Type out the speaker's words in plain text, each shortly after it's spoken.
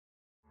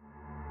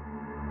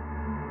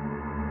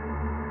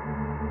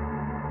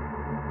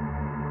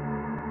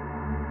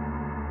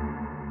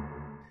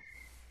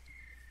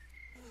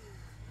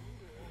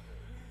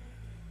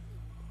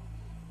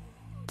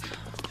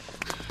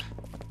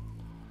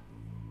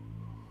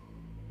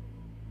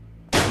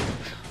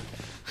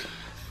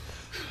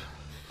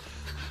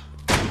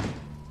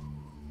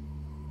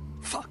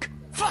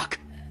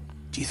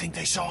think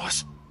they saw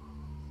us?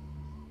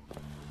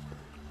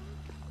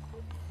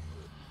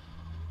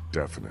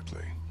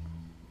 Definitely.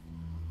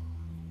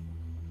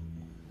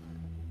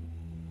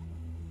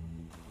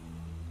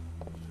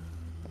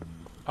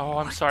 Oh,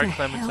 I'm sorry, What the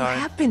Clementine. hell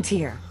happened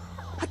here?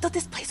 I thought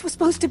this place was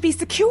supposed to be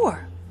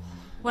secure.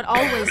 What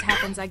always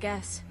happens, I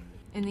guess.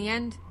 In the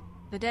end,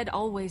 the dead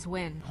always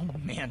win. Oh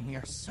man, we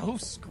are so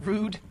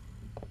screwed.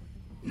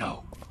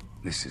 No,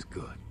 this is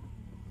good.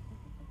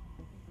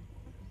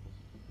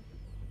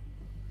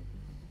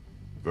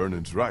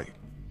 Vernon's right.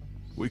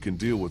 We can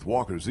deal with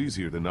walkers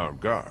easier than armed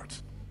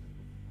guards.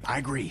 I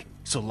agree.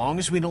 So long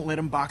as we don't let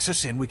them box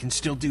us in, we can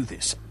still do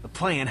this. The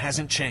plan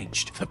hasn't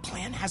changed. The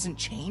plan hasn't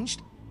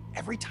changed?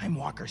 Every time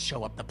walkers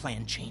show up, the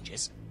plan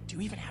changes. Do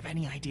you even have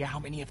any idea how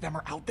many of them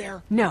are out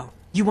there? No.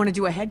 You want to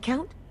do a head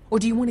count? Or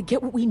do you want to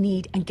get what we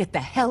need and get the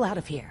hell out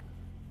of here?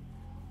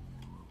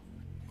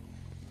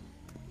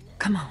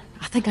 Come on.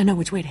 I think I know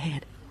which way to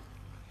head.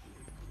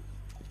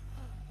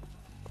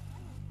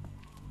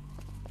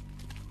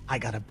 I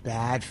got a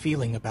bad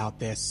feeling about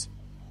this.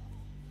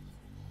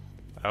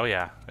 Oh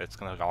yeah, it's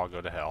gonna all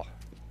go to hell.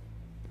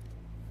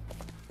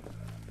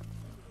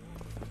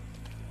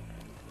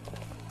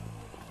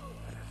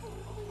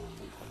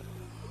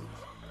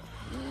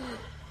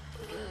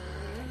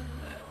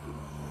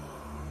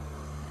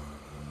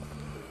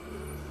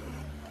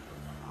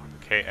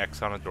 Okay,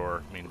 X on a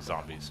door means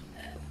zombies.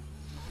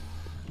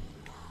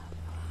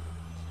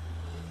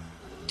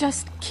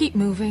 Just keep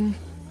moving.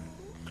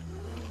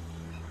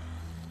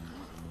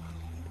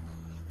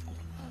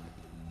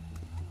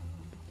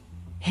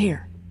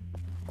 Here.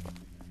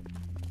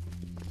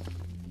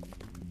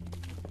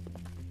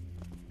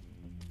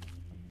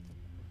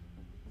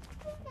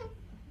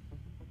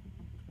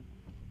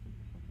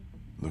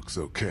 Looks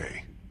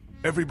okay.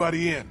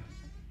 Everybody in.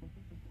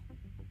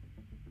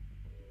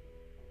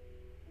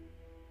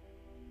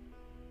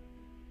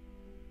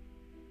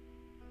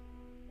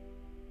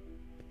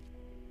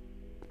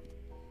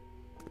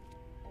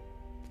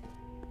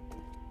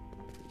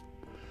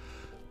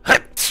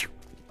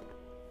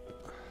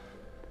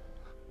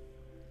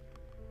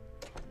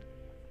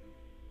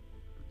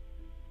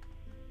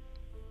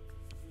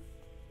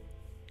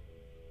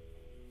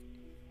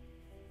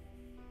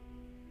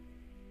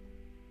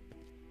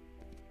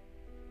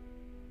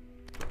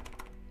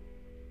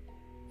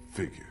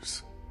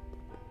 Figures.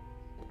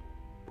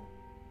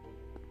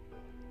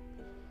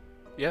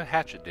 Yeah,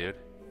 hatchet, dude.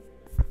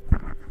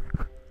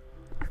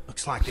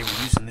 Looks like they were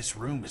using this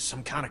room as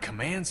some kind of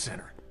command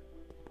center.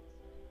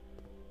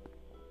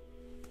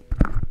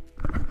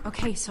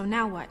 Okay, so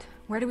now what?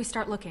 Where do we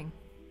start looking?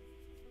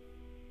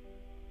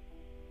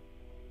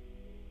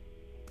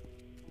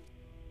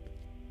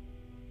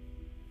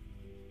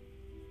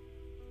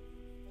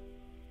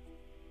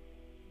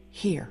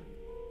 Here.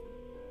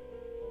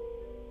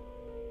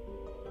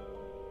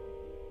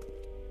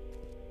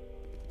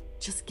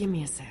 Just give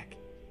me a sec.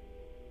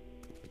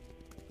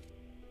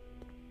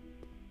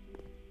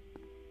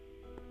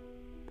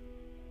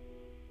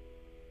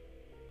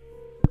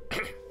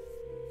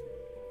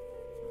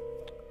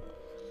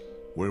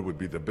 Where would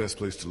be the best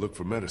place to look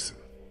for medicine?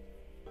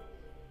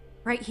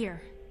 Right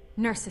here.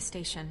 Nurse's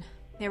station.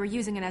 They were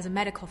using it as a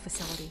medical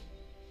facility.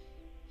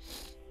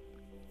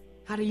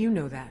 How do you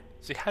know that?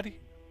 See, how do you...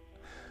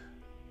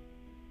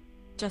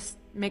 Just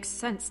makes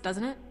sense,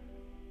 doesn't it?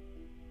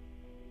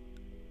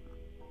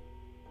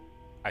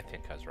 I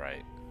think I was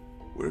right.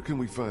 Where can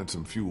we find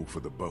some fuel for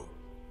the boat?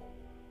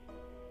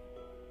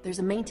 There's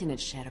a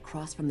maintenance shed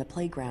across from the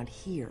playground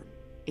here.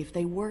 If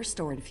they were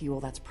storing fuel,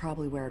 that's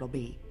probably where it'll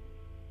be.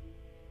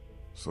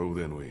 So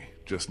then we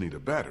just need a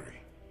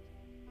battery.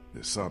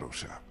 This auto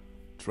shop.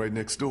 It's right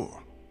next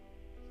door.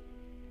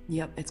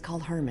 Yep, it's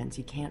called Herman's.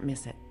 You can't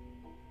miss it.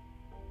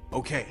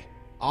 Okay,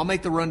 I'll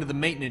make the run to the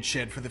maintenance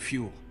shed for the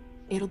fuel.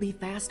 It'll be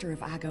faster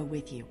if I go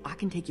with you. I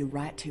can take you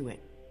right to it.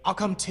 I'll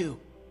come too.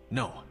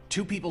 No,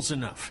 2 people's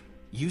enough.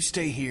 You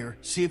stay here,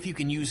 see if you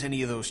can use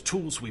any of those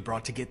tools we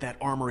brought to get that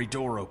armory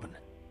door open.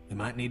 We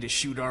might need to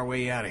shoot our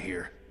way out of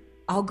here.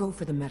 I'll go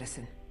for the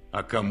medicine.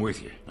 I'll come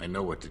with you. I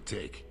know what to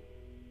take.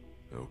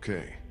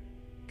 Okay.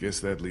 Guess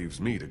that leaves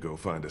me to go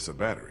find us a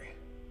battery.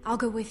 I'll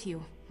go with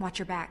you. Watch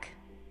your back.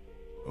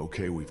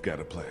 Okay, we've got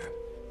a plan.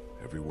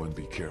 Everyone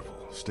be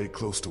careful. Stay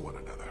close to one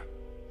another.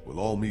 We'll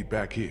all meet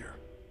back here.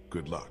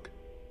 Good luck.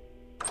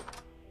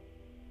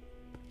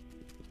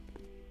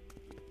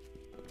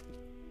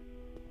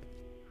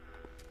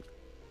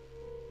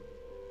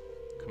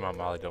 Come on,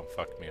 Molly, don't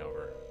fuck me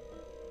over.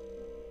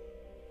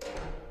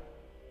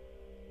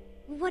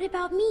 What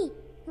about me?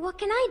 What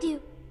can I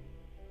do?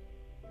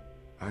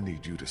 I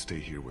need you to stay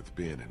here with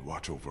Ben and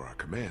watch over our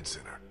command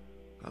center.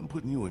 I'm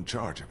putting you in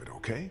charge of it,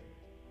 okay?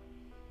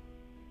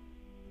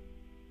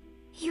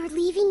 You're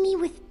leaving me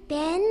with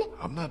Ben?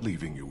 I'm not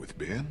leaving you with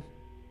Ben.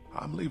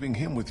 I'm leaving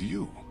him with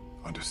you.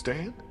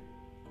 Understand?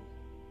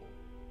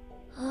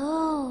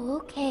 Oh,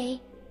 okay.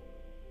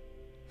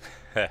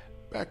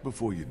 Back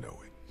before you know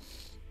it.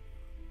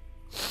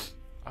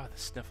 Ah, the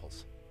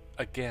sniffles.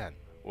 Again,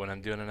 when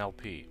I'm doing an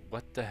LP.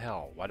 What the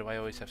hell? Why do I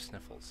always have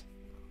sniffles?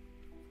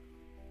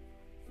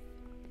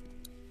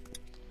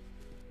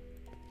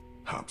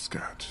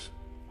 Hopscotch.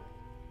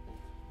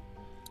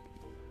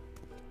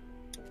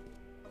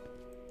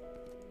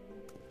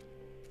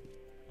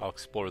 I'll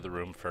explore the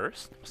room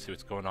first, see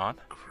what's going on.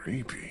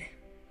 Creepy.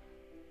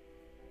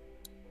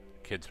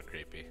 Kids are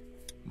creepy.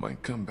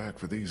 Might come back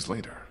for these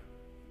later.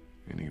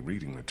 Any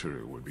reading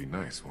material would be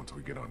nice once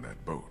we get on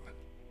that boat.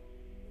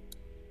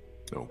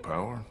 No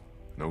power,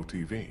 no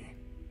TV.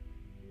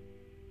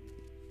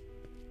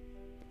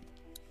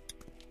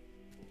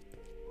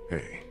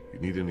 Hey, you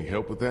need any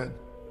help with that?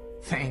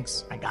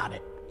 Thanks, I got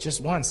it.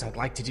 Just once, I'd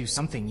like to do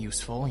something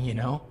useful, you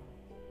know?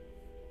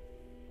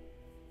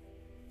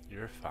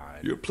 You're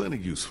fine. You're plenty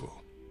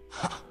useful.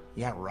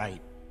 Yeah,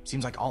 right.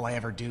 Seems like all I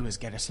ever do is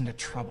get us into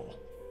trouble.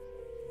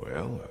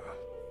 Well,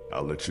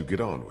 I'll let you get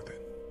on with it.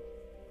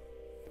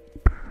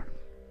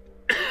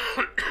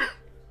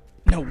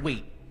 No,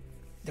 wait.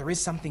 There is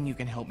something you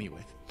can help me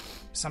with.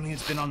 Something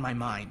that's been on my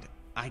mind.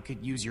 I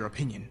could use your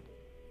opinion.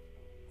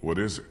 What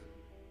is it?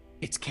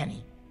 It's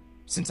Kenny.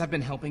 Since I've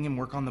been helping him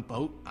work on the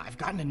boat, I've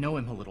gotten to know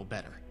him a little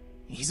better.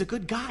 He's a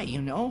good guy,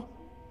 you know?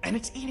 And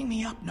it's eating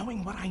me up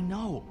knowing what I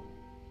know.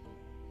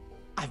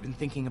 I've been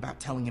thinking about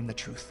telling him the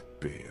truth.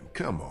 Ben,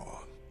 come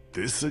on.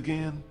 This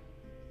again?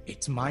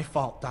 It's my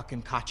fault Duck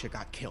and Katya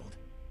got killed.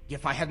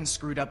 If I hadn't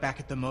screwed up back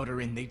at the motor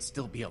inn, they'd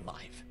still be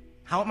alive.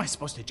 How am I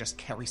supposed to just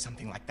carry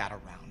something like that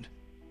around?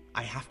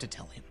 I have to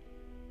tell him.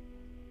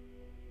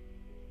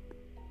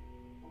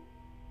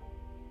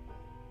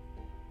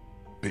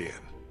 Ben,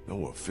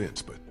 no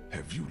offense, but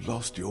have you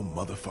lost your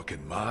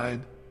motherfucking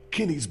mind?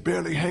 Kenny's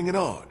barely hanging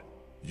on.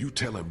 You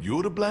tell him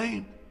you're to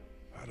blame?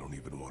 I don't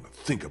even want to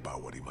think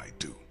about what he might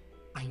do.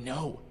 I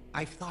know.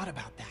 I've thought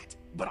about that.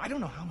 But I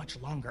don't know how much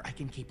longer I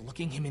can keep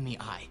looking him in the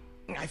eye.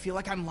 I feel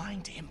like I'm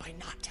lying to him by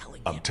not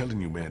telling him. I'm telling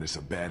you, man, it's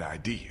a bad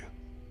idea.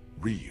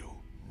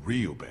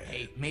 Real bad.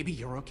 Hey, maybe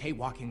you're okay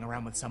walking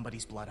around with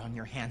somebody's blood on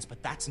your hands,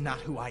 but that's not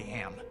who I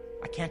am.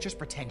 I can't just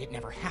pretend it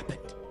never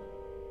happened.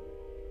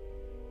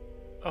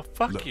 Oh,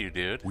 fuck Look, you,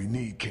 dude. we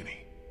need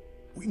Kenny.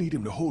 We need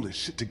him to hold his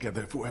shit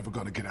together if we're ever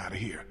gonna get out of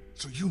here.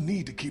 So you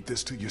need to keep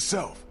this to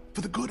yourself,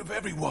 for the good of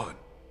everyone.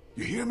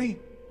 You hear me?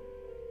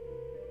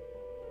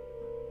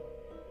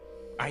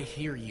 I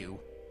hear you.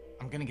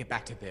 I'm gonna get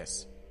back to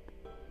this.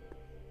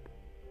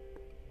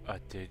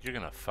 Dude, you're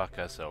gonna fuck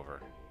us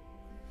over.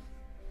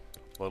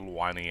 Little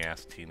whiny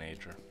ass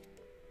teenager.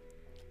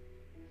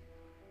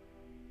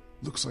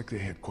 Looks like they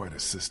had quite a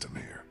system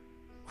here.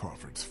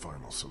 Crawford's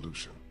final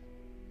solution.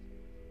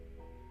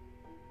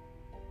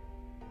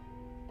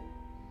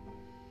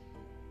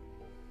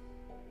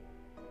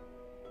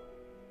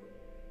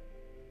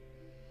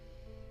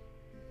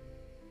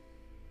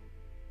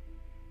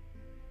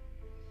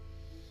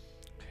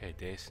 Okay,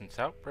 day since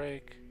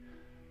outbreak.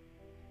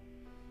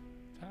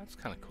 That's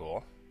kind of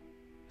cool.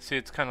 See,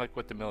 it's kind of like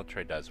what the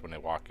military does when they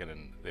walk in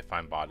and they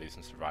find bodies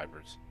and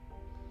survivors.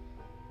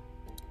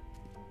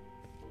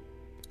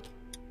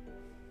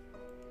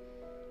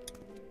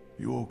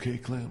 You okay,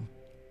 Clem?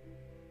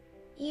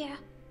 Yeah.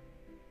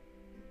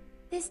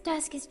 This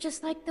desk is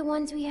just like the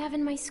ones we have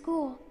in my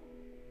school.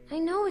 I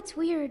know it's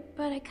weird,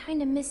 but I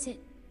kinda miss it,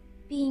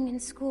 being in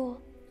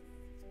school.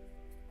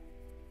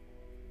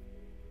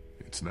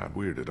 It's not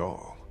weird at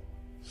all.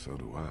 So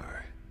do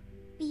I.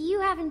 But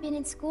you haven't been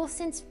in school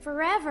since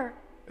forever.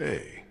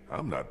 Hey,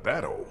 I'm not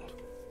that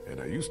old.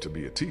 And I used to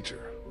be a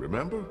teacher,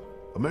 remember?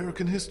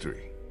 American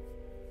history.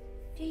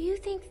 Do you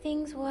think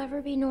things will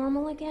ever be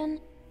normal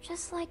again?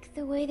 Just like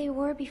the way they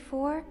were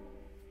before?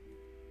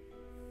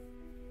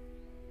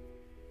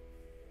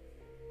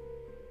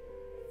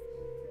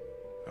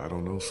 I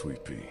don't know,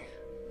 Sweet Pea,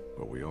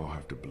 but we all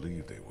have to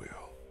believe they will.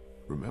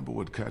 Remember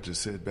what Katja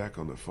said back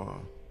on the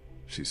farm?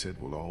 She said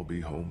we'll all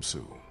be home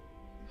soon.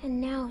 And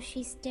now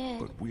she's dead.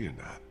 But we're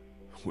not.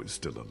 We're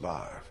still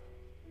alive.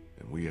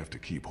 And we have to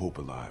keep hope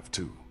alive,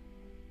 too.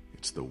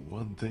 It's the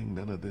one thing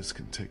none of this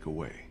can take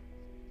away.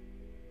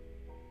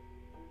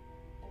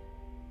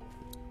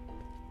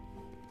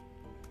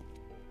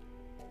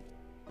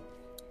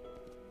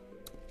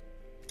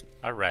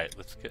 Alright,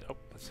 let's get... Oh,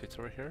 let's see, it's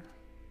over here.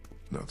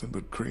 Nothing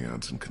but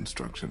crayons and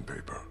construction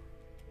paper.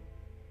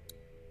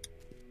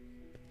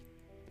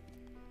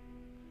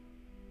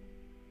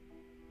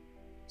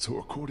 So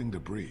according to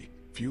Bree,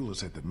 fuel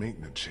is at the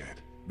maintenance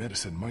shed,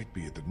 medicine might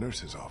be at the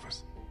nurse's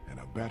office, and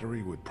a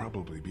battery would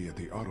probably be at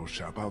the auto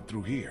shop out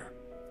through here.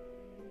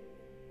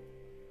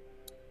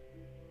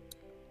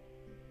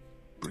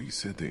 Bree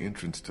said the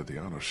entrance to the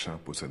auto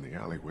shop was in the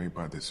alleyway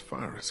by this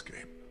fire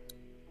escape.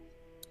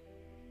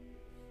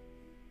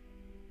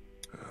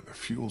 The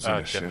fuel's in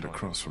the shed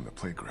across from the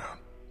playground.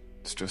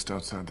 It's just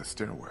outside the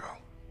stairwell.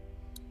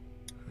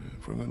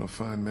 If we're gonna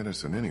find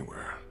medicine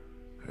anywhere,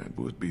 that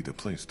would be the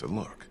place to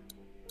look.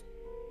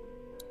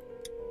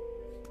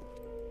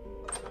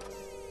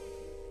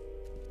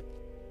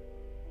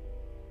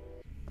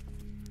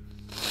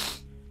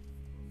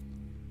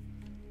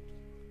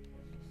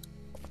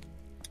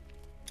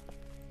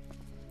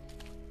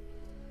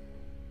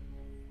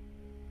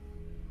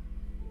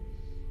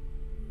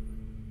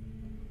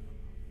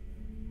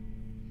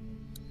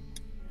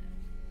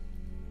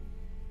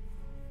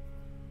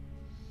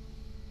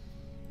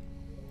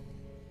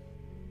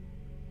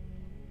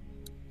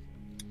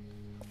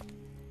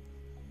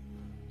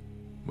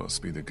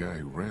 Must be the guy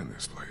who ran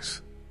this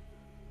place.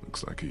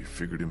 Looks like he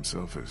figured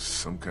himself as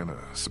some kind of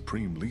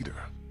supreme leader.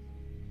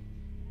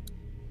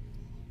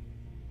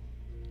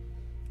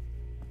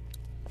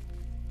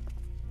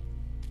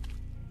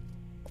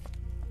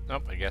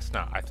 Nope, I guess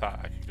not. I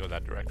thought I could go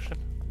that direction.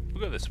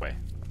 We'll go this way.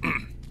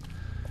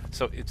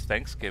 So it's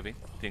Thanksgiving.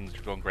 Things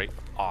are going great.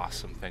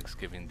 Awesome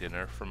Thanksgiving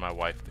dinner for my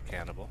wife, the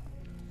cannibal.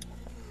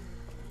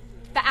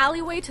 The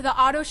alleyway to the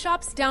auto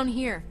shop's down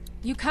here.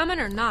 You coming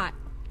or not?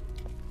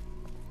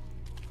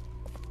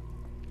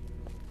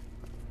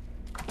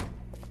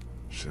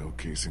 Shell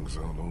casings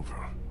all over.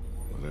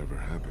 Whatever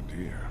happened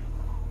here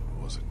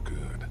wasn't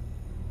good.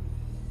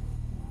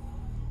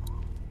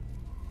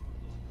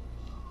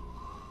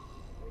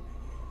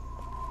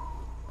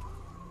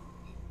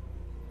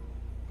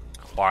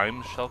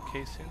 Climb shell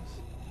casings?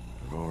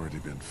 They've already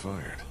been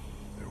fired.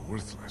 They're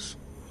worthless.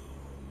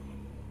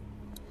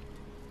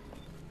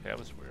 Yeah, it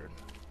was weird.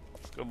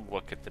 Let's go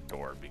look at the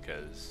door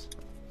because...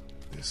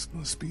 This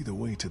must be the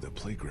way to the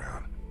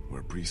playground,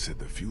 where Bree said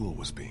the fuel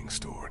was being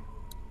stored.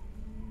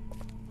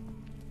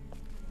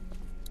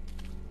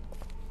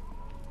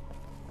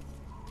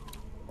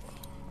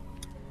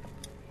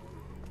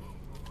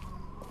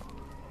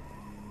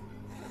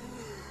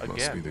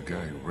 Must be the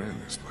guy who ran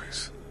this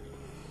place.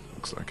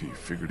 Looks like he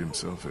figured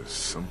himself as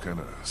some kind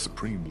of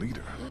supreme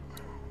leader.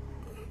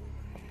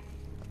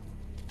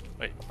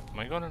 Wait, am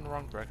I going in the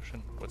wrong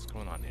direction? What's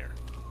going on here?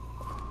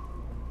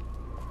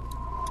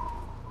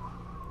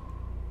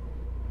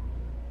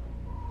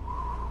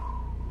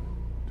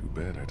 Too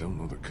bad I don't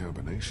know the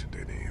combination to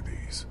any of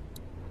these.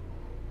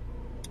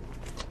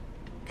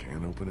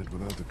 Can't open it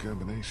without the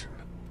combination.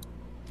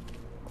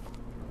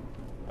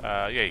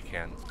 Yeah, you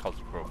can. It's called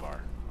the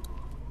crowbar.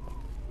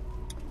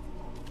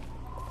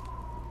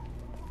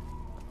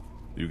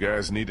 You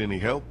guys need any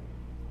help?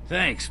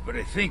 Thanks, but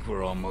I think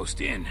we're almost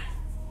in.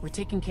 We're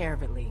taking care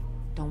of it, Lee.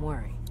 Don't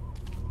worry.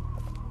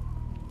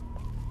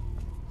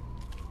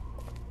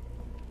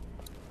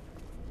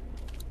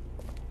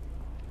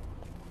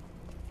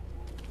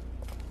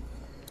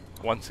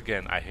 Once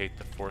again, I hate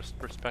the forced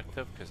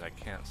perspective because I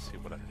can't see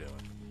what I'm doing.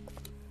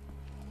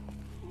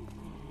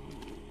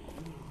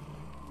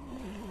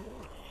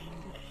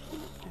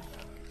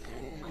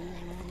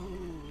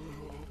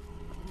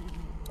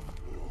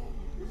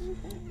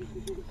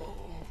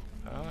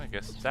 Oh, I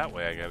guess it's that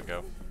way I gotta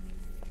go.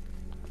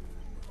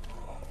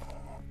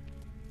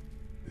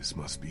 This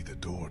must be the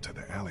door to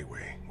the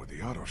alleyway where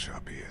the auto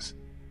shop is.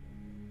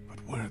 But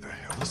where the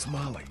hell is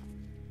Molly?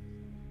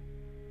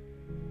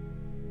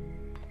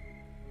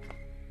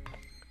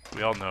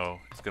 We all know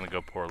it's gonna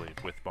go poorly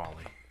with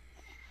Molly.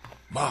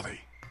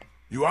 Molly,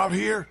 you out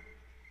here?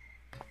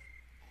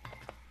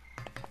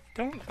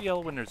 Don't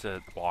yell when there's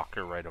a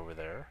locker right over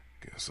there.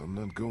 Guess I'm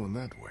not going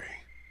that way.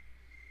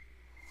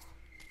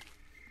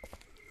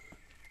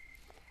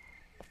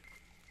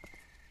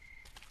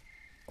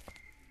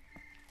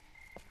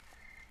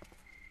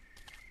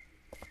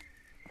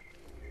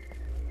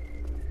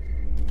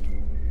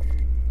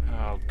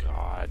 Oh,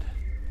 God.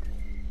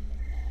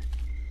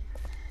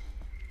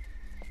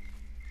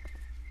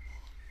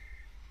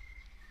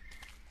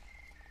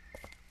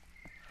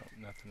 Oh,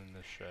 nothing in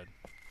this shed.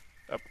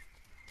 Oh,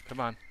 come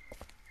on.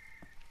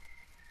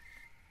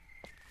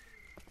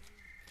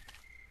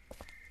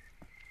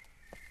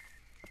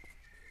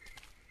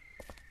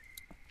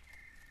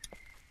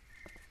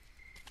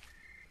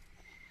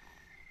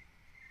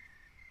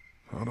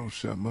 Auto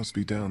shop must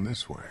be down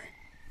this way.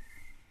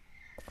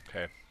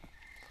 Okay.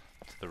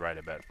 To the right,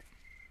 I bet.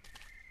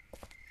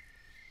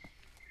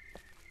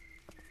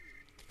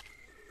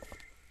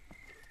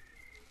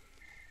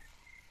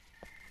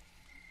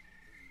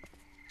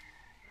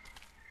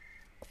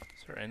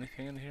 Is there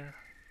anything in here?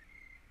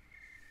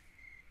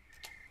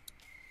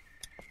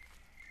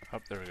 Oh,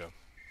 there we go.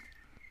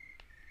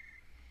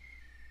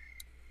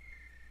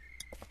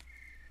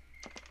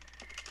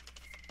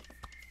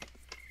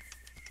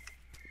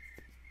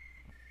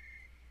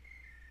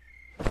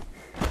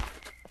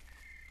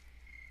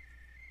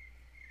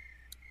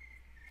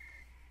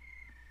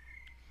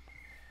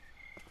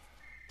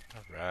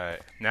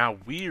 Alright, now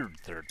weird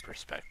third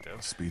perspective.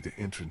 Must be the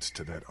entrance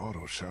to that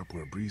auto shop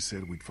where Bree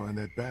said we'd find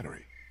that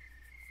battery.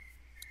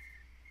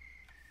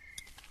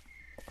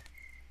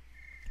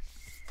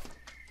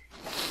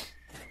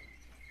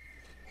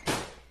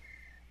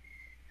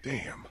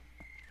 Damn,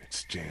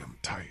 it's jammed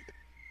tight.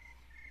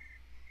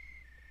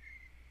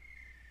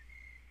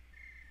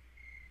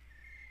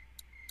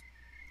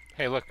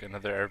 Hey, look,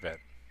 another air vent.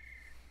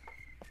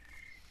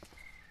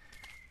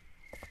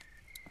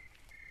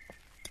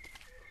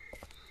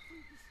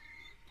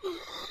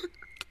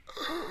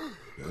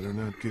 Better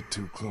not get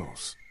too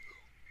close.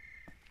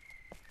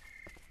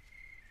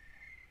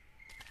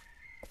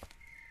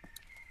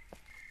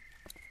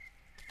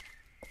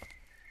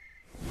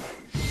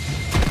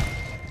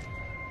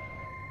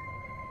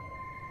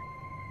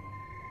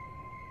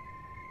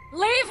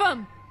 Leave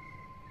him!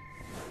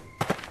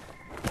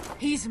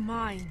 He's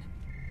mine.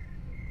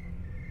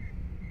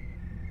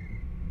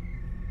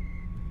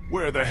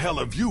 Where the hell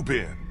have you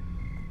been?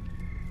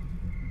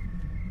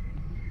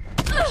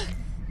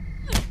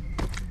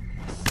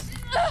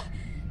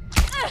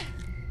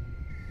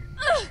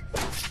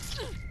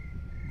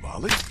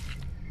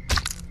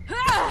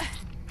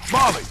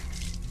 Harley!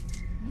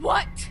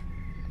 What?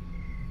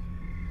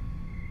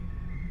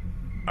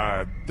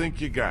 I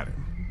think you got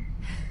him.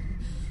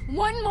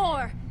 One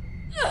more!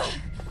 Ugh.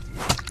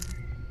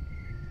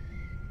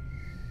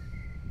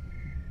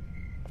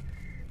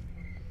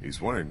 He's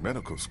wearing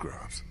medical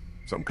scrubs.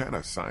 Some kind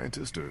of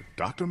scientist or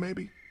doctor,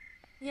 maybe?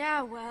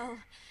 Yeah, well,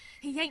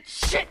 he ain't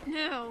shit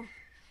now.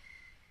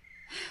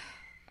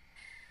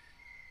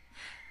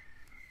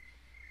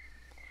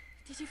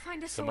 Did you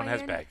find us Someone a way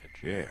has in? baggage.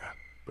 Yeah,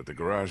 but the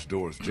garage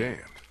door's jammed.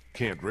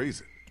 Can't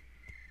raise it.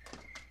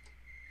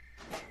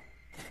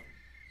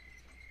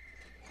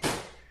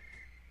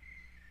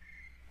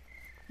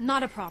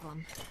 Not a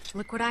problem.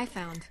 Look what I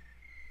found.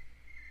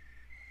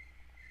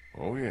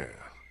 Oh yeah,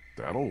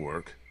 that'll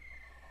work.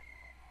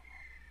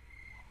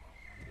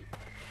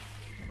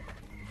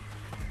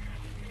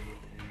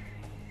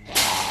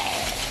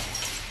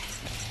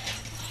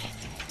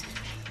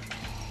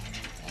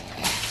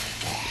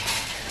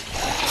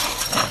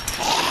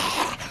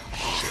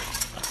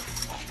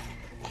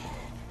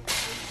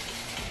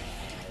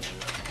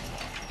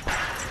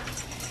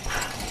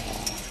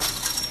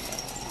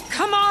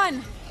 Come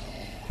on!